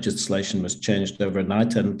the legislation was changed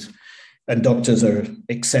overnight, and doctors are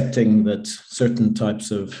accepting that certain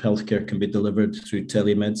types of healthcare can be delivered through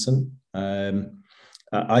telemedicine.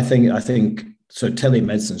 I think so.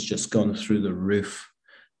 Telemedicine's just gone through the roof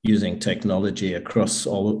using technology across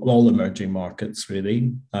all emerging markets,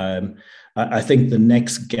 really. I think the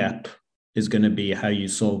next gap is going to be how you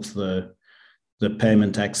solve the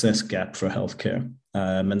payment access gap for healthcare.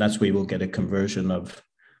 And that's where we'll get a conversion of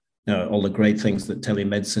all the great things that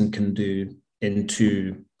telemedicine can do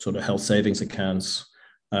into sort of health savings accounts,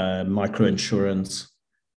 microinsurance,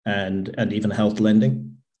 and even health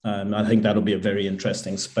lending. I think that'll be a very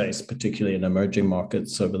interesting space, particularly in emerging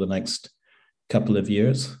markets over the next couple of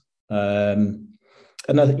years. And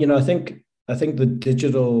I think the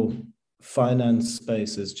digital finance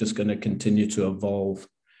space is just going to continue to evolve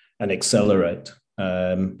and accelerate,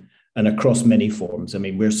 and across many forms. I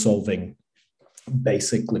mean, we're solving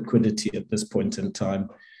basic liquidity at this point in time.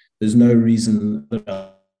 There's no reason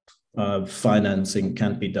that financing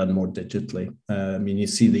can't be done more digitally. I mean, you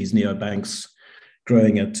see these neobanks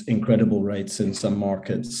growing at incredible rates in some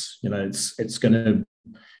markets. It's going to,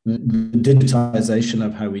 the digitization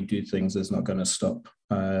of how we do things is not going to stop.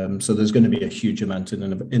 So there's going to be a huge amount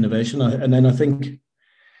of innovation. And then I think,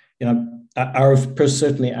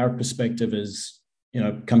 certainly our perspective is,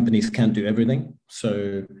 companies can't do everything.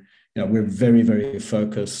 So, we're very, very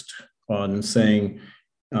focused on saying,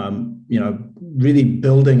 really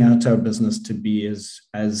building out our business to be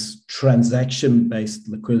as transaction-based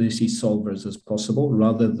liquidity solvers as possible,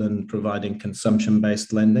 rather than providing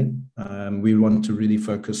consumption-based lending. We want to really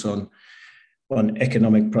focus on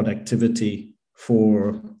economic productivity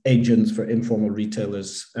for agents, for informal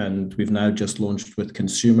retailers, and we've now just launched with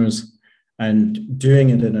consumers, and doing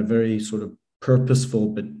it in a very sort of purposeful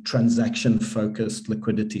but transaction-focused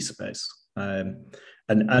liquidity space.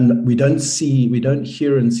 And we don't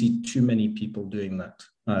hear and see too many people doing that.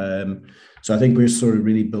 So I think we're sort of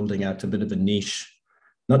really building out a bit of a niche,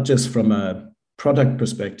 not just from a product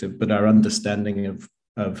perspective, but our understanding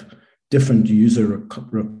of different user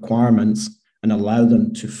requirements, and allow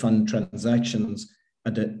them to fund transactions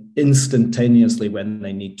instantaneously when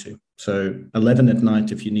they need to. So 11 at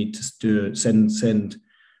night, if you need to send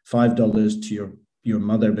 $5 to your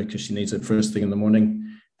mother because she needs it first thing in the morning,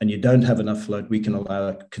 and you don't have enough float, we can allow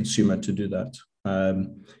a consumer to do that.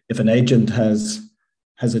 If an agent has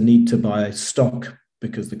a need to buy stock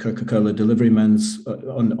because the Coca-Cola delivery man's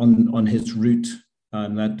on his route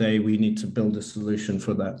that day, we need to build a solution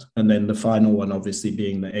for that. And then the final one, obviously,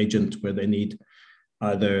 being the agent, where they need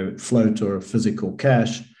either float or physical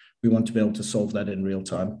cash, we want to be able to solve that in real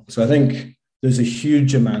time. So I think there's a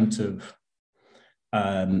huge amount of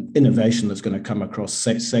innovation that's going to come across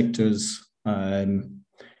sectors,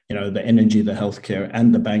 the energy, the healthcare,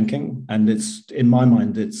 and the banking. And it's, in my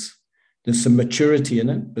mind, there's some maturity in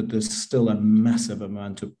it, but there's still a massive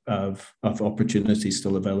amount of opportunity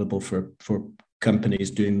still available for companies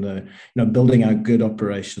doing building out good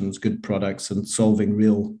operations, good products, and solving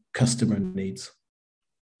real customer needs.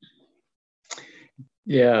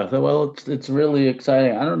 Yeah, well, it's really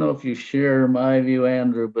exciting. I don't know if you share my view,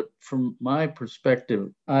 Andrew, but from my perspective,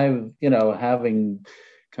 I've, having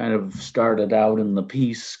kind of started out in the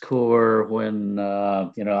Peace Corps when,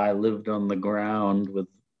 I lived on the ground with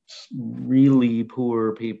really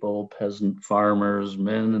poor people, peasant farmers,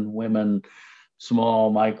 men and women, small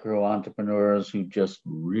micro entrepreneurs who just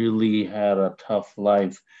really had a tough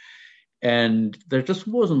life. And there just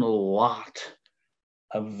wasn't a lot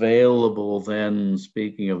available then,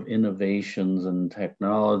 speaking of innovations and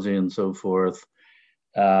technology and so forth.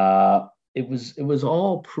 It was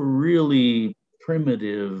all really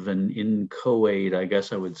primitive and inchoate, I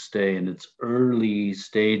guess I would say, in its early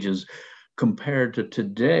stages compared to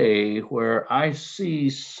today, where I see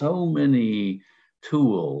so many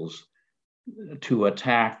tools to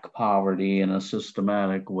attack poverty in a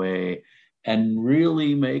systematic way and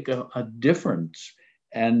really make a difference.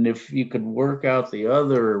 And if you could work out the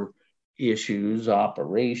other issues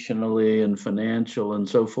operationally and financial and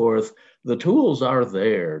so forth, the tools are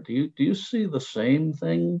there. Do you see the same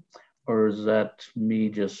thing? Or is that me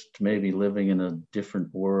just maybe living in a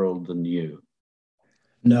different world than you?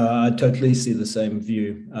 No, I totally see the same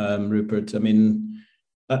view, Rupert. I mean,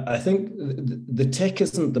 I think the tech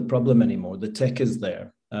isn't the problem anymore. The tech is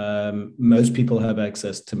there. Most people have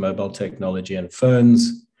access to mobile technology and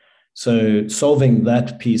phones. So solving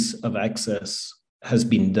that piece of access has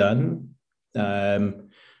been done.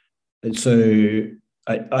 So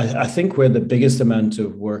I think where the biggest amount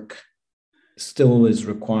of work still is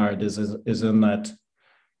required is in that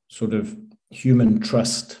sort of human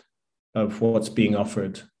trust of what's being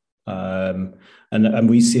offered. And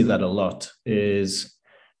we see that a lot, is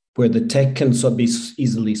where the tech can be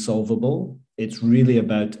easily solvable. It's really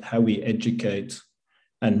about how we educate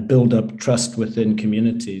and build up trust within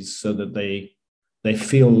communities so that they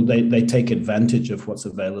feel they take advantage of what's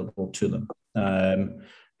available to them.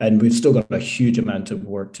 And we've still got a huge amount of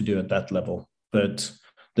work to do at that level, but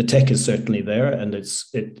the tech is certainly there, and it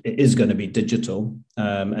is going to be digital,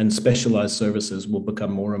 and specialized services will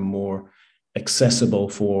become more and more accessible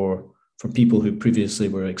for people who previously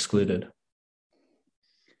were excluded.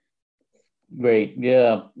 Great.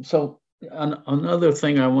 Yeah. So another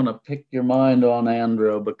thing I want to pick your mind on,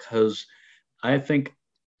 Andrew, because I think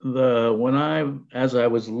as I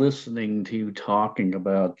was listening to you talking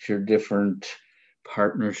about your different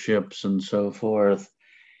partnerships and so forth,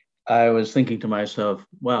 I was thinking to myself,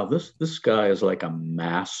 wow, this guy is like a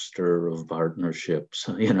master of partnerships,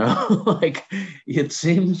 like it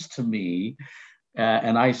seems to me.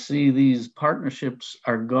 And I see these partnerships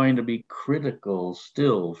are going to be critical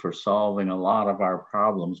still for solving a lot of our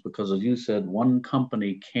problems, because as you said, one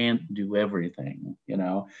company can't do everything,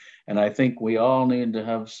 and I think we all need to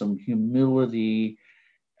have some humility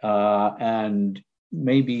and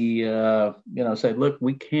maybe, say, look,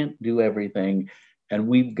 we can't do everything, and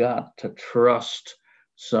we've got to trust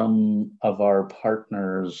some of our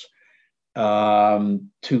partners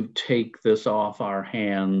to take this off our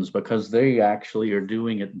hands, because they actually are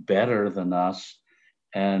doing it better than us,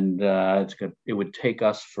 and it would take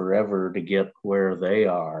us forever to get where they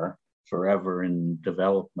are, forever in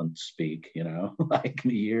development speak, like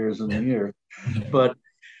years and years. But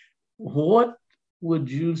what would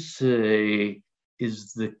you say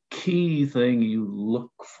is the key thing you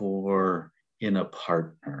look for in a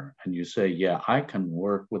partner, and you say, yeah, I can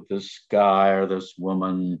work with this guy or this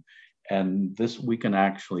woman, and we can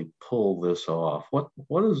actually pull this off?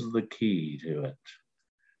 What is the key to it?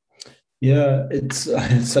 Yeah, it's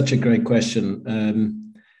such a great question.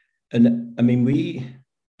 And I mean, we,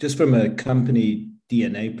 just from a company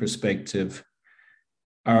DNA perspective,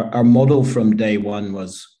 our model from day one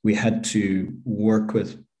was we had to work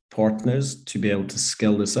with partners to be able to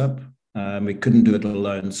scale this up. We couldn't do it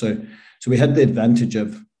alone. So we had the advantage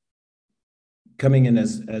of coming in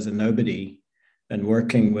as a nobody and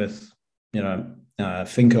working with,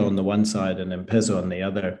 Finco on the one side and M-Pesa on the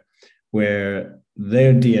other, where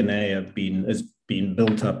their DNA has been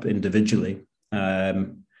built up individually.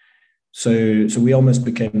 So we almost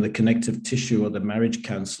became the connective tissue or the marriage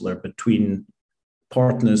counselor between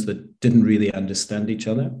partners that didn't really understand each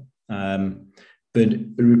other. But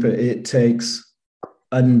Rupert, it takes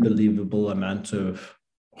unbelievable amount of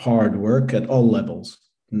hard work at all levels,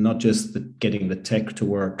 not just getting the tech to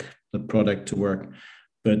work, the product to work.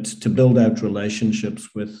 But to build out relationships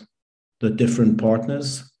with the different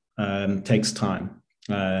partners takes time.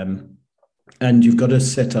 And you've got to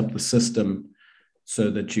set up the system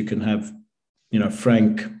so that you can have,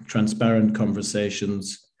 frank, transparent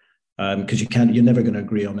conversations, because you're never going to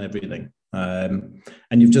agree on everything. And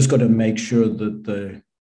you've just got to make sure that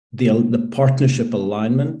the partnership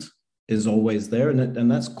alignment is always there,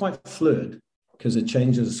 and that's quite fluid because it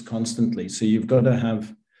changes constantly. So you've got to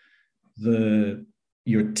have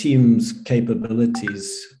your team's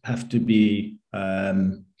capabilities have to be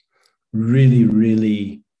really,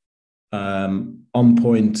 really on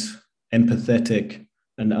point, empathetic,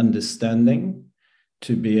 and understanding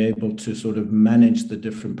to be able to sort of manage the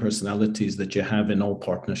different personalities that you have in all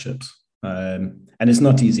partnerships. And it's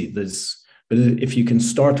not easy. But if you can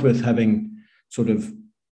start with having sort of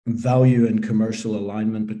value and commercial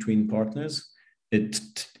alignment between partners, it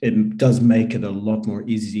does make it a lot more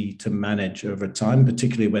easy to manage over time,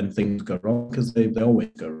 particularly when things go wrong, because they always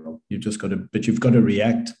go wrong. You've got to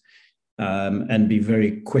react and be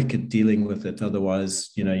very quick at dealing with it.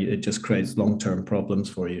 Otherwise, it just creates long-term problems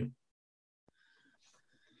for you.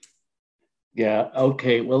 Yeah.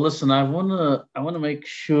 Okay. Well, listen, I want to make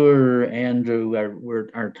sure, Andrew,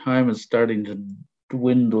 our time is starting to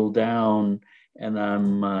dwindle down, and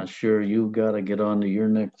I'm sure you got to get on to your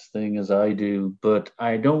next thing as I do, but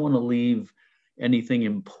I don't want to leave anything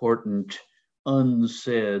important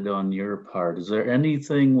unsaid on your part. Is there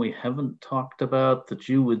anything we haven't talked about that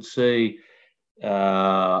you would say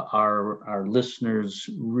our listeners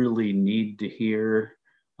really need to hear?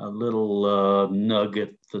 A little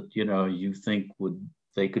nugget that you think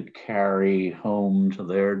they could carry home to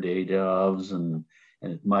their day jobs, and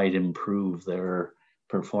it might improve their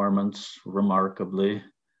performance remarkably?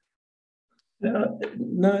 No,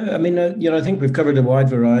 I mean, I think we've covered a wide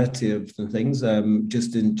variety of the things,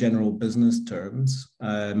 just in general business terms.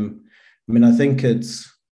 I mean, I think it's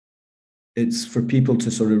for people to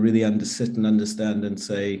sort of really sit and understand and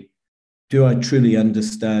say, do I truly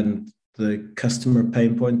understand the customer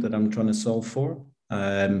pain point that I'm trying to solve for?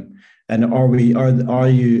 And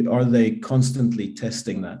are they constantly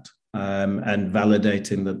testing that and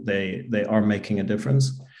validating that they are making a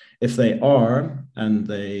difference? If they are, and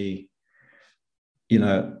they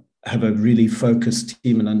have a really focused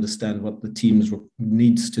team and understand what the team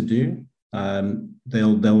needs to do,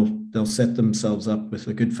 they'll set themselves up with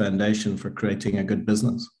a good foundation for creating a good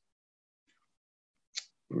business.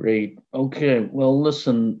 Great. Okay. Well,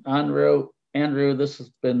 listen, Andrew, this has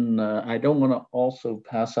been, I don't want to also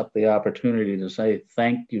pass up the opportunity to say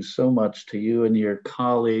thank you so much to you and your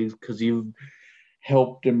colleagues, because you've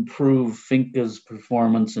helped improve Finca's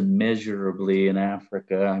performance immeasurably in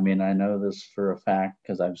Africa. I mean, I know this for a fact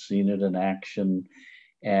because I've seen it in action.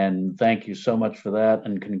 And thank you so much for that.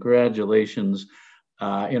 And congratulations.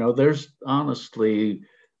 There's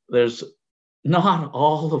not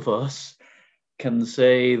all of us can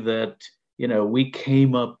say that, we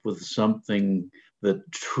came up with something that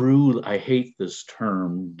I hate this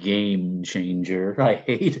term, game changer. I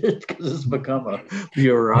hate it because it's become a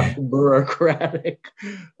bureaucratic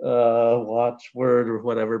watchword or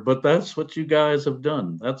whatever, but that's what you guys have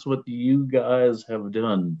done. That's what you guys have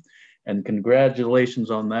done. And congratulations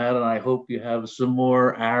on that. And I hope you have some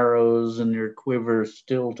more arrows in your quiver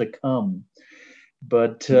still to come.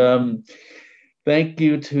 But thank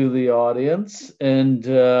you to the audience. And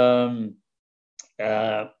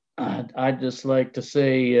I'd just like to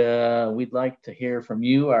say we'd like to hear from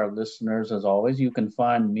you, our listeners, as always. You can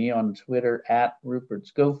find me on Twitter at Rupert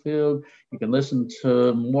Schofield. You can listen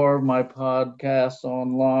to more of my podcasts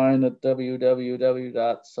online at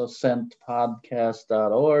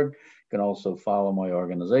www.socentpodcast.org. You can also follow my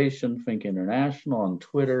organization, Finca International, on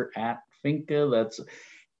Twitter at Finca. That's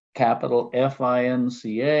capital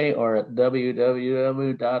FINCA, or at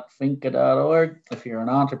www.finca.org. If you're an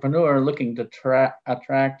entrepreneur looking to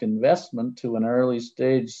attract investment to an early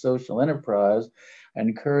stage social enterprise, I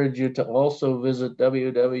encourage you to also visit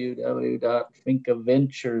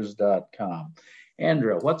www.fincaventures.com.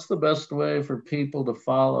 Andrew, what's the best way for people to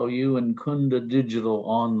follow you and Kuunda Digital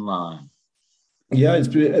online? Yeah,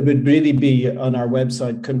 it would really be on our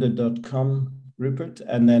website, kuunda.com. Rupert,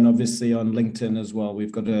 and then obviously on LinkedIn as well.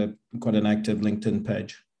 We've got quite an active LinkedIn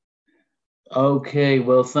page. Okay,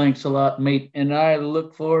 well, thanks a lot, mate. And I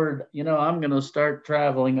look forward, I'm going to start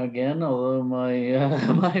traveling again, although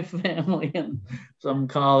my family and some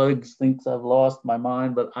colleagues thinks I've lost my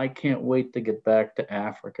mind, but I can't wait to get back to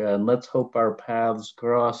Africa. And let's hope our paths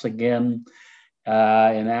cross again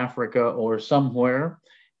in Africa or somewhere.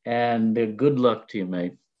 And good luck to you,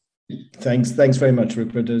 mate. Thanks very much,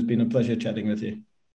 Rupert. It's been a pleasure chatting with you.